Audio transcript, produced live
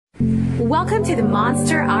Welcome to the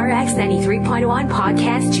Monster RX 93.1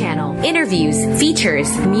 podcast channel. Interviews,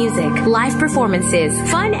 features, music, live performances,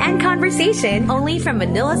 fun and conversation only from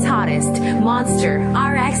Manila's hottest, Monster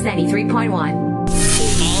RX 93.1.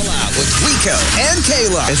 All Out with Rico and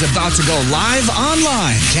Kayla is about to go live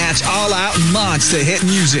online. Catch All Out Monster hit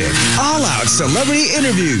music, All Out celebrity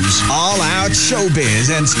interviews, All Out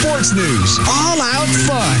showbiz and sports news, All Out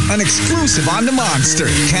fun, an exclusive on the Monster.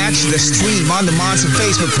 Catch the stream on the Monster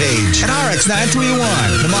Facebook page at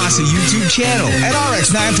RX931, the Monster YouTube channel at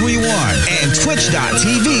RX931, and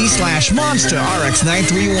twitch.tv/Monster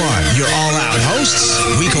RX931. Your All Out hosts,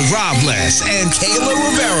 Rico Robles and Kayla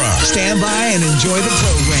Rivera. Stand by and enjoy the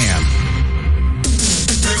program.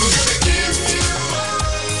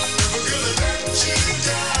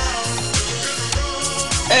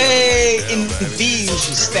 Hey, indeed, you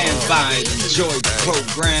should stand by and enjoy the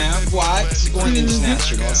program. What? Going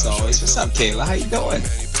international as always. What's up, Kayla? How you doing?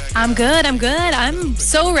 I'm good. I'm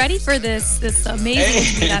so ready for this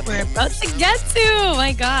amazing thing that we're about to get to. Oh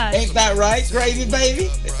my God. Ain't that right, gravy baby?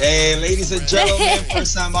 Hey, ladies and gentlemen,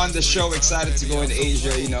 first time on the show. Excited to go into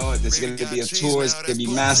Asia. You know, there's going to be a tour. It's going to be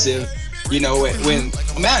massive. You know,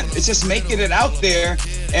 man, it's just making it out there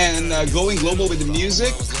and going global with the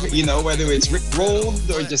music, you know, whether it's Rick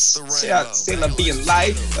rolled or just still being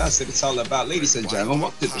live. That's what it's all about. Ladies and gentlemen,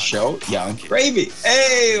 welcome to the show, Young Gravy.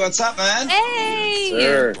 Hey, what's up, man? Hey!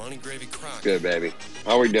 Sir. Good, baby.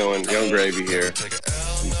 How we doing? Young Gravy here.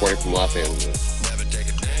 I'm reporting from Los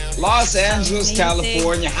Angeles. Los Angeles,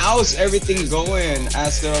 California. How's everything going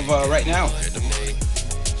as of right now?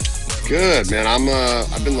 Good, man.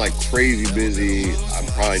 I've been like crazy busy. I've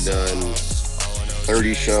probably done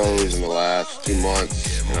 30 shows in the last 2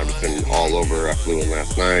 months, and I've just been all over. I flew in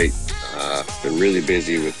last night. Been really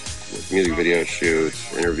busy with music video shoots,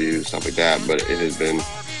 interviews, stuff like that, but it has been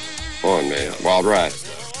fun, man. Wild ride.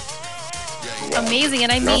 Amazing.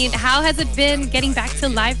 And I mean, how has it been getting back to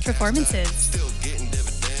live performances?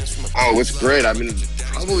 Oh, it's great. I mean, it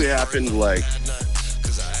probably happened like,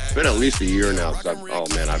 it's been at least a year now. I've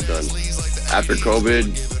done, after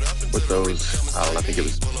COVID, with those, I think it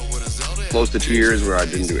was close to 2 years where I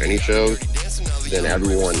didn't do any shows. Then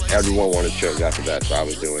everyone wanted shows after that, so I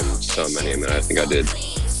was doing so many. I mean, I think I did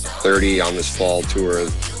 30 on this fall tour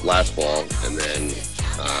last fall, and then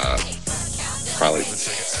probably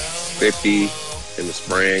 50 in the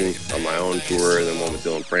spring on my own tour, and then one with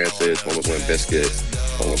Dylan Francis, one with Limp Bizkit,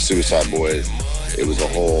 one with Suicide Boys. It was a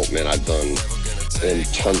whole, man, I've done and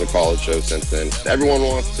tons of college shows since then. Everyone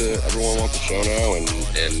wants a show now, and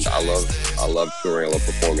I love touring, I love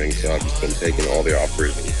performing, so I've just been taking all the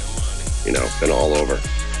offers and, you know, been all over.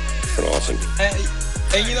 It's been awesome. And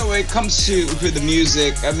you know, when it comes to the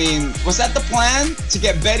music, I mean, was that the plan to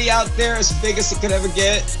get Betty out there as big as it could ever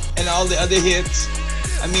get and all the other hits?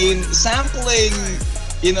 I mean, sampling,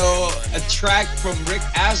 you know, a track from Rick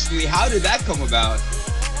Astley, how did that come about?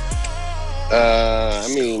 I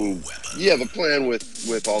mean, yeah, the plan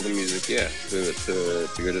with all the music, yeah, to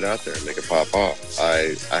get it out there and make it pop off.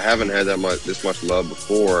 I haven't had this much love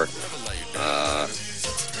before, at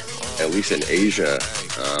least in Asia,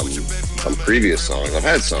 on previous songs. I've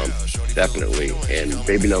had some, definitely, and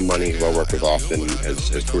Baby No Money, who I work with often, has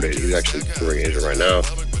toured Asia. He's actually touring Asia right now.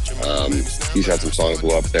 He's had some songs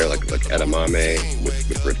blow up there, like Edamame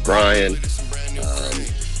with Rich Brian.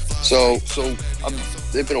 So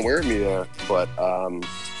they've been aware of me there, but I'm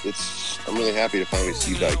really happy to finally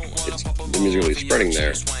see like the music really spreading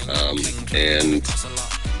there. And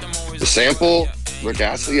the sample, Rick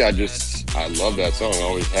Astley, I love that song, I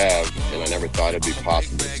always have, and I never thought it'd be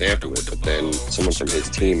possible to sample it. But then someone from his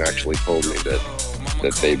team actually told me that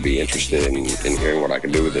they'd be interested in hearing what I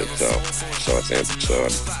can do with it. So I sampled. So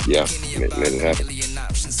yeah, made it happen.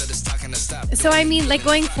 So I mean, like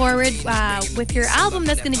going forward with your album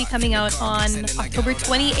that's going to be coming out on October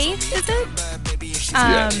 28th, is it?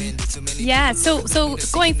 Yeah. So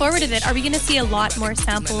going forward with it, are we going to see a lot more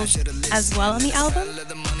samples as well on the album?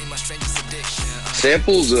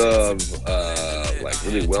 Samples of like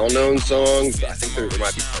really well-known songs. I think there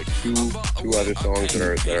might be like two other songs that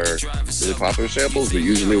are really popular samples. But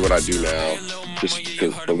usually, what I do now, just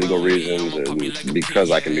because for legal reasons and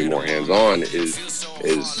because I can be more hands-on, is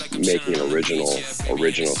making original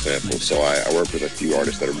samples. So I work with a few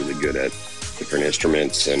artists that are really good at different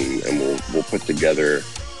instruments, and we'll put together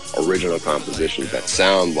original compositions that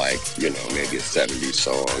sound like, you know, maybe a 70s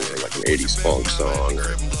song or like an 80s funk song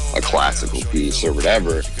or a classical piece or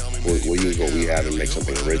whatever. We'll use what we have and make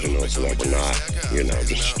something original so that we're not, you know,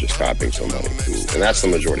 just copying somebody. And that's the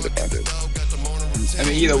majority of the project. I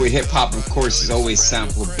mean, you know, with hip hop, of course, it's always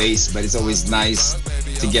sample based, but it's always nice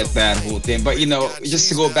to get that whole thing. But just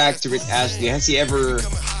to go back to Rick Astley, has he ever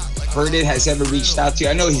heard it? Has he ever reached out to you?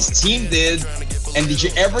 I know his team did. And did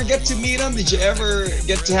you ever get to meet him? Did you ever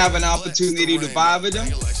get to have an opportunity to vibe with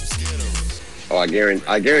him? Oh, I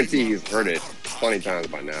guarantee he's heard it plenty of times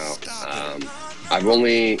by now. I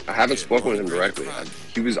haven't spoken with him directly.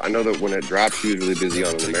 I know that when it dropped, he was really busy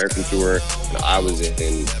on an American tour, and I was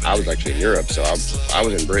actually in Europe, so I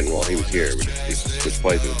was in Britain while he was here. We just switched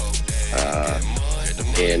places.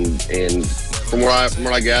 And from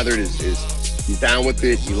what I gathered is he's down with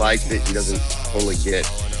it. He likes it. He doesn't totally get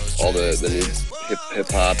all the new hip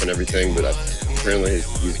hop and everything, but apparently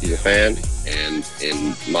he's a fan. And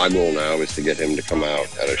my goal now is to get him to come out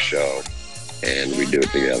at a show, and we do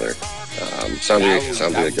it together. Sounds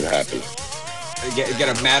like it could happen. Get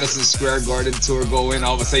a Madison Square Garden tour going.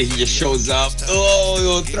 All of a sudden, he just shows up. Oh,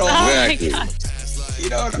 you'll throw exactly. You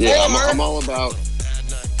know, yeah, I'm all about.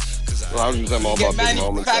 Well, I was just I'm all about big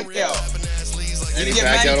moments. You can get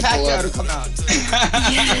Manny Pacquiao to come out.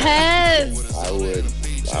 Yes.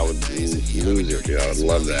 I would lose it, dude. I would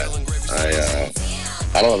love that.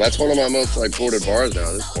 I don't know. That's one of my most quoted bars now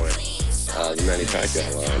at this point. The Manny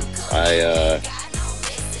Pacquiao line.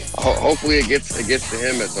 Hopefully it gets to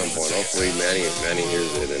him at some point. Hopefully Manny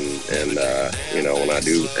hears it, and when I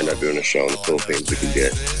do end up doing a show in the Philippines, we can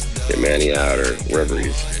get Manny out or wherever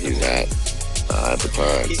he's at the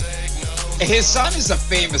time. His son is a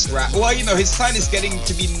famous rapper. Well, his son is getting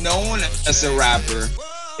to be known as a rapper.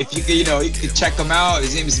 If you could check him out.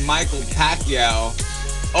 His name is Michael Pacquiao.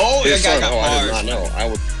 Oh, that guy got bars. I did not know. I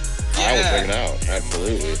would check it out.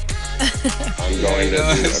 Absolutely. I'm going to do.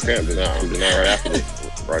 Okay, I'm doing that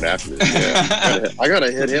right after this. Yeah. I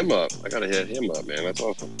gotta hit him up. Man. That's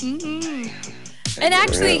awesome. Mm-hmm. And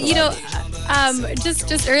actually,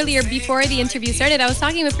 just earlier before the interview started, I was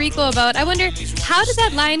talking with Rico about, I wonder, how did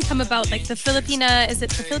that line come about? Like is it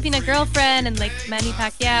the Filipina girlfriend and like Manny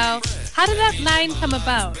Pacquiao? How did that line come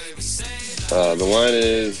about? The line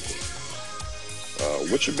is,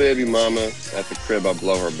 with your baby mama at the crib, I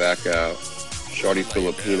blow her back out. Shorty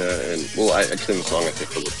Filipina, and I sing the song, I say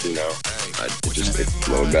Filipino. It's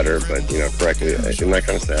a little better, but correctly, isn't that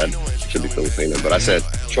kind of sad? It should be Filipino, but I said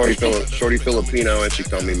Shorty Filipino, and she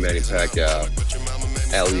called me Manny Pacquiao.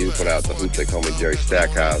 LU put out the hoop, they call me Jerry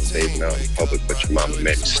Stackhouse. Dave's out in public, but your mama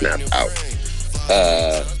made me snap out.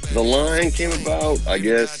 The line came about, I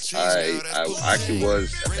guess, I actually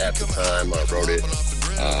was, at the time, I wrote it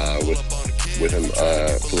with him,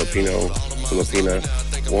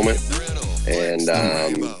 Filipina woman. And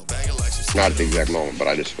not at the exact moment, but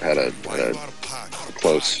I just had a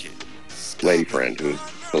close lady friend who's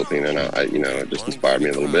Filipino, and it just inspired me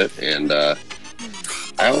a little bit. And I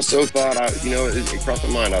also thought, it crossed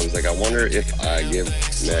my mind. I was like, I wonder if I give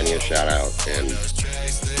Manny a shout out, and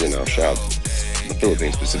shout the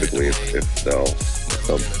Philippines specifically, if they'll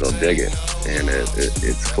dig it. And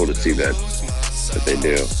it's cool to see that they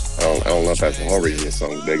do. I don't know if that's the whole reason the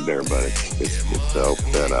song's big there, but it's dope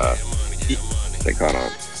that they caught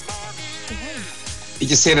on. He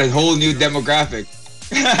just hit a whole new demographic.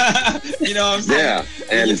 You know what I'm saying? Yeah,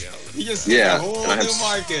 and he just hit a whole new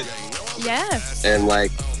market. Yes. And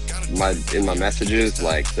in my messages,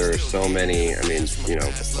 there are so many. I mean, I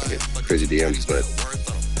get crazy DMs, but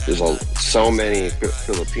there's so many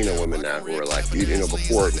Filipino women now who are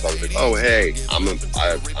before it was always like, oh hey, I'm a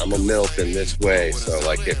MILF in this way, so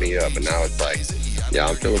hit me up. And now it's yeah,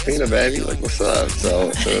 I'm Filipino, baby. What's up?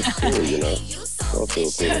 So it's cool, all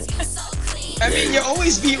Filipino. I mean, you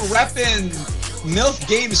always be repping MILF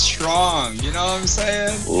game strong, you know what I'm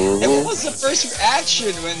saying? Mm-hmm. And what was the first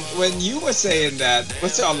reaction when you were saying that?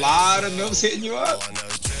 Was there a lot of MILFs hitting you up?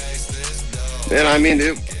 Man, I mean,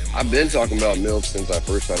 I've been talking about MILF since I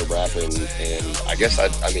first started rapping, and I guess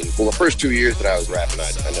the first 2 years that I was rapping,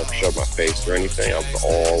 I never showed my face or anything. I was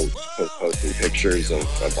all posting pictures of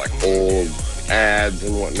old ads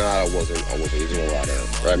and whatnot. I wasn't using a lot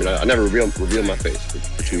of. I mean, I never revealed my face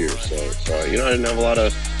for 2 years, so I didn't have a lot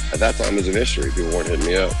of. At that time, it was a mystery. People weren't hitting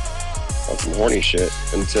me up on some horny shit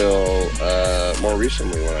until more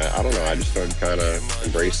recently when I just started kind of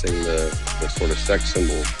embracing the sort of sex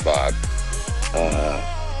symbol vibe.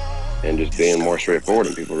 And just being more straightforward,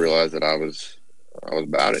 and people realized that I was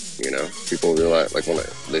about it. People realized when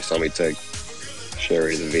they saw me take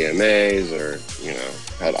Sherry to the VMAs, or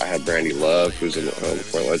I had Brandy Love, who's a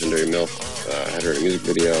legendary MILF. I had her in a music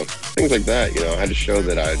video, things like that. I had to show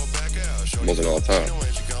that I wasn't all the time.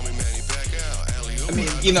 I mean,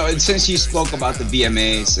 and since you spoke about the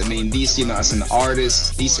VMAs, I mean, these, as an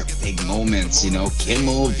artist, these are big moments.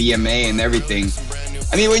 Kimmel, VMA, and everything.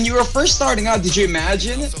 I mean, when you were first starting out, did you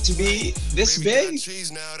imagine to be this big?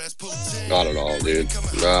 Not at all, dude.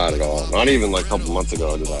 Not at all. Not even like a couple months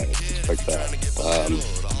ago did I expect that.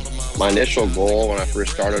 My initial goal when I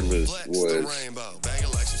first started was,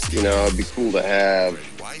 you know, it'd be cool to have,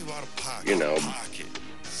 you know,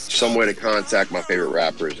 some way to contact my favorite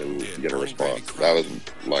rappers and get a response. That was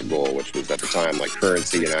my goal, which was at the time like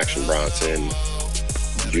Currency and Action Bronson,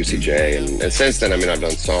 Juicy J, and since then, I mean, I've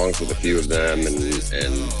done songs with a few of them, and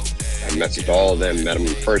I've messaged all of them, met them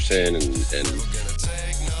in person, and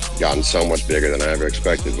gotten so much bigger than I ever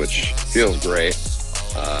expected, which feels great.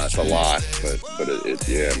 It's a lot, but it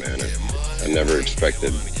yeah, man, I never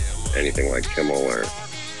expected anything like Kimmel or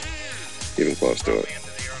even close to it.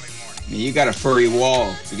 I mean, you got a furry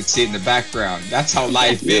wall. You can see it in the background. That's how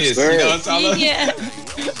life Yes, is. sir. You know, it's all Yeah.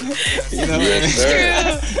 you know, Yes,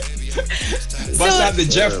 sir. bust So- out the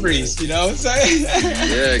Jeffries. You know what I'm saying?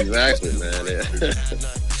 Yeah, exactly, man.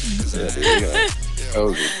 Yeah.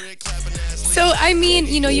 Cozy. So, I mean,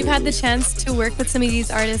 you know, you've had the chance to work with some of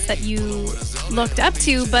these artists that you looked up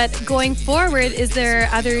to, but going forward, is there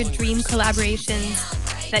other dream collaborations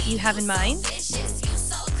that you have in mind?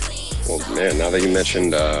 Well, man, now that you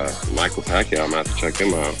mentioned Michael Pacquiao, I'm going to have to check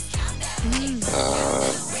him out.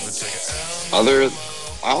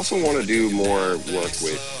 I also want to do more work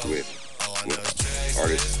with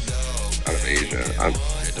artists out of Asia. I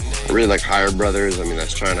really like Higher Brothers. I mean,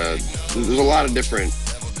 that's China. There's a lot of different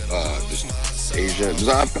just Asian.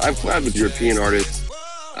 I've collabed with European artists.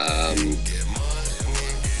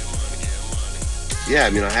 Yeah, I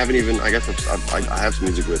mean, I haven't even. I guess I have some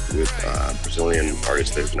music with Brazilian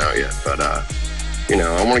artists that isn't out yet, but you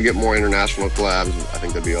know, I want to get more international collabs. I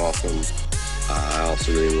think that'd be awesome. I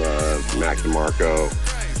also really love Mac DeMarco.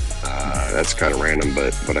 That's kind of random,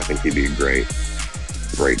 but I think he'd be great.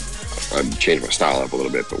 I'd change my style up a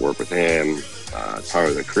little bit, but work with him.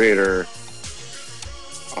 Tyler, the Creator.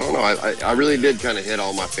 I don't know. I really did kind of hit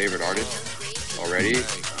all my favorite artists already.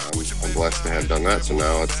 I'm blessed to have done that. So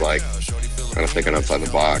now it's like kind of thinking outside the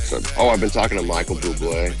box. I've been talking to Michael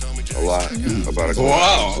Bublé a lot about a collab.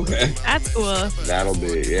 Wow. Okay. That's cool. That'll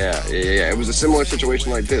be, yeah. It was a similar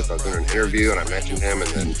situation like this. I was doing an interview and I mentioned him, and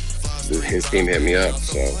then his team hit me up.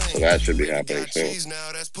 So that should be happening soon.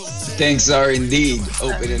 Things are indeed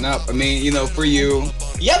opening up. I mean, you know, for you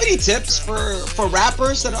have any tips for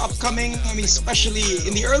rappers that are upcoming? I mean, especially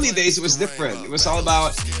in the early days, it was different. It was all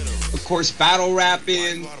about, of course, battle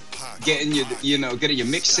rapping, getting your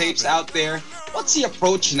mixtapes out there. What's the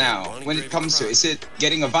approach now when it comes to it? Is it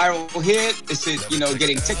getting a viral hit? Is it, you know,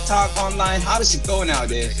 getting TikTok online? How does it go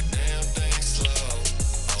nowadays?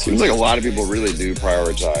 Seems like a lot of people really do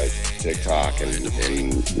prioritize TikTok and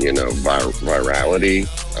you know, virality.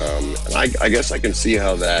 And I guess I can see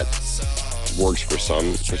how that works for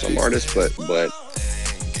some artists, but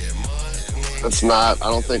that's not. I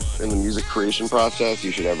don't think in the music creation process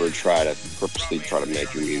you should ever purposely try to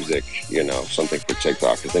make your music, you know, something for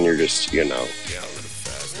TikTok, because then you're just, you know,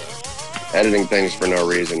 editing things for no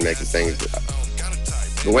reason, making things.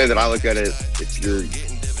 The way that I look at it, if you're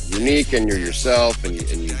unique and you're yourself and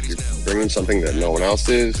you're bringing something that no one else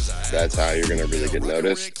is, that's how you're going to really get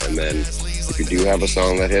noticed. And then if you do have a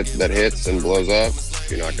song that hits and blows up,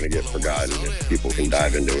 you're not going to get forgotten. If people can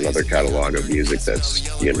dive into another catalog of music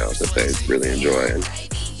that's, you know, that they really enjoy and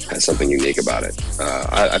has something unique about it.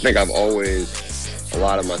 I think a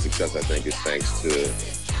lot of my success, I think, is thanks to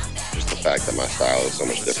just the fact that my style is so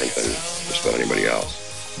much different than just about anybody else.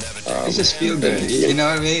 It just feels good. You know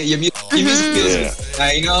what I mean? Your music feels good.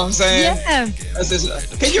 You know what I'm saying? Yeah.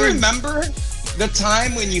 Can you remember the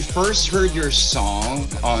time when you first heard your song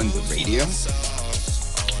on the radio?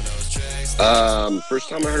 First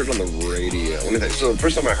time I heard it on the radio. So the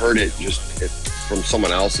first time I heard it from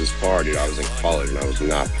someone else's car, dude. I was in college and I was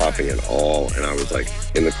not popping at all, and I was like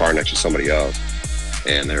in the car next to somebody else,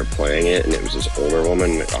 and they were playing it, and it was this older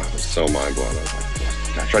woman. Oh, it was so mind blowing. I was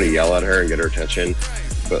like, I tried to yell at her and get her attention,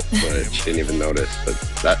 but she didn't even notice.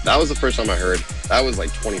 But that was the first time I heard. That was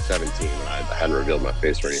like 2017 when I hadn't revealed my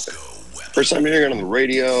face or anything. First time hearing it on the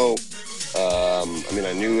radio. I mean,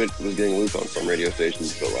 I knew it was getting looped on some radio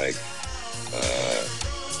stations, but like.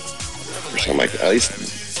 First time, like, at least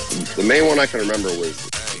the main one I can remember was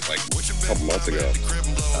like a couple months ago.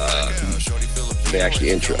 They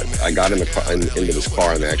actually I got into this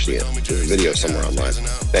car, and they actually, there's a video somewhere online.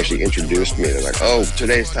 They actually introduced me. They're like, "Oh,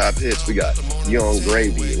 today's top hits, we got Young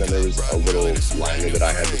Gravy," and then there was a little liner that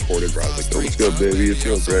I had recorded where I was like, "Oh, what's good, baby? It's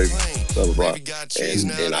Young Gravy." Blah blah blah.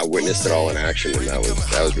 And I witnessed it all in action, and that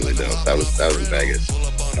was really dope. That was in Vegas.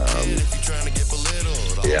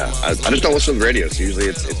 yeah, I just don't listen to the radio. So usually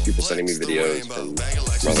it's people sending me videos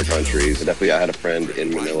from other countries. I had a friend in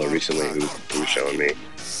Manila recently who was showing me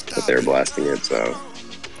that they were blasting it. So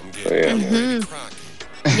yeah, man.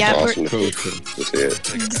 Yeah, awesome to see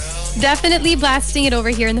it. Definitely blasting it over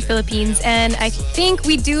here in the Philippines. And I think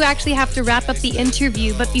we do actually have to wrap up the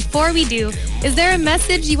interview. But before we do, is there a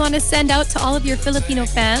message you want to send out to all of your Filipino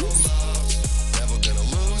fans?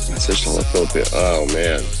 Message to all the Filipino. Oh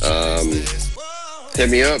man, hit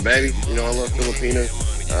me up, baby. You know I love Filipina.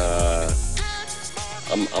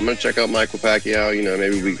 I'm gonna check out Michael Pacquiao. You know,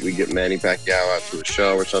 maybe we get Manny Pacquiao out to a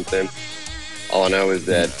show or something. All I know is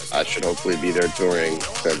that I should hopefully be there touring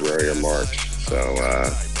February or March. So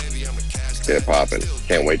get it popping.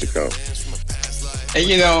 Can't wait to come. And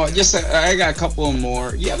you know, I got a couple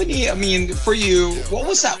more. You have any? I mean, for you, what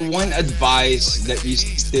was that one advice that you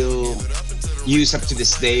still use up to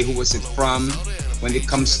this day? Who was it from? When it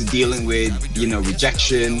comes to dealing with, you know,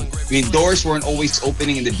 rejection. I mean, doors weren't always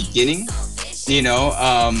opening in the beginning. You know,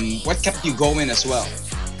 what kept you going as well?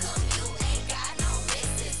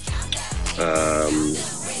 I'm trying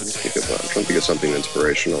to think of something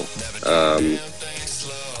inspirational. I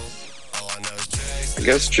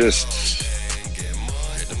guess just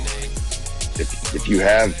if you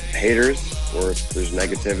have haters or if there's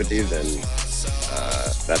negativity, then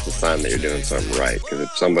that's a sign that you're doing something right. Because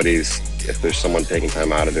if there's someone taking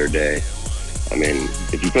time out of their day, I mean,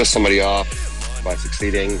 if you piss somebody off by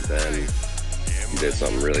succeeding, then you did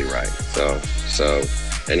something really right. So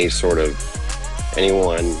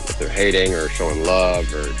anyone, if they're hating or showing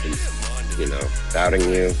love or, you know, doubting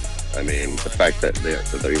you, I mean, the fact that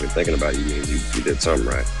they're even thinking about you means you did something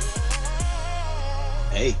right.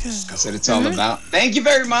 Hey, that's what it's all about. Thank you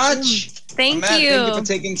very much. Thank you. Thank you for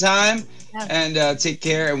taking time, and take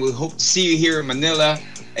care, and we'll hope to see you here in Manila.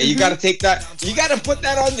 And you gotta put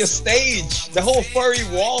that on your stage, the whole furry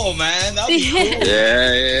wall, man. That'd be cool.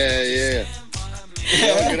 Yeah.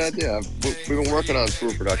 Yeah, good idea. We've been working on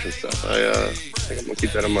tour production stuff. I think I'm gonna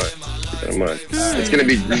keep that in mind. It's gonna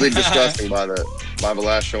be really disgusting by the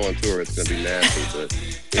last show on tour. It's gonna be nasty, but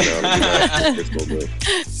you know, it's cool good.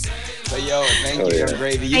 So yo, thank you, Young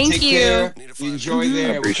Gravy. You take care. You enjoy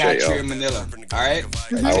there. We'll catch you in Manila. All right.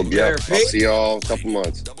 I will be up. I'll see y'all in a couple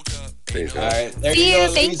months. Peace, all right. There you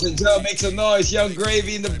go, ladies and gentlemen. Make some noise. Young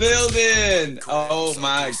Gravy in the building. Oh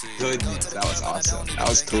my goodness, that was awesome. That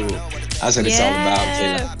was cool. That's what it's all about,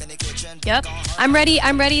 Kayla. Yep. I'm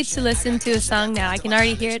ready to listen to a song now. I can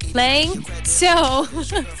already hear it playing. So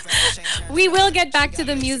we will get back to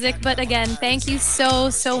the music, but again, thank you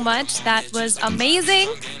so much. That was amazing.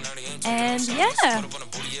 And yeah.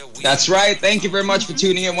 That's right. Thank you very much for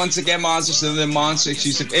tuning in once again, Monsters, to the Monster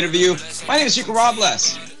exclusive interview. My name is Chico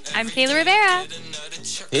Robles. I'm Kayla Rivera.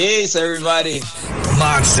 Peace, everybody.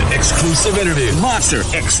 Monster exclusive interview. Monster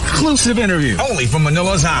exclusive interview. Only from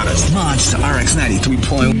Manila's hottest. Monster RX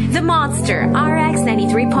 93.1. The Monster RX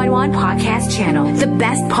 93.1 podcast channel. The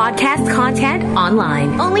best podcast content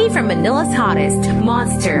online. Only from Manila's hottest.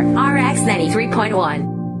 Monster RX 93.1.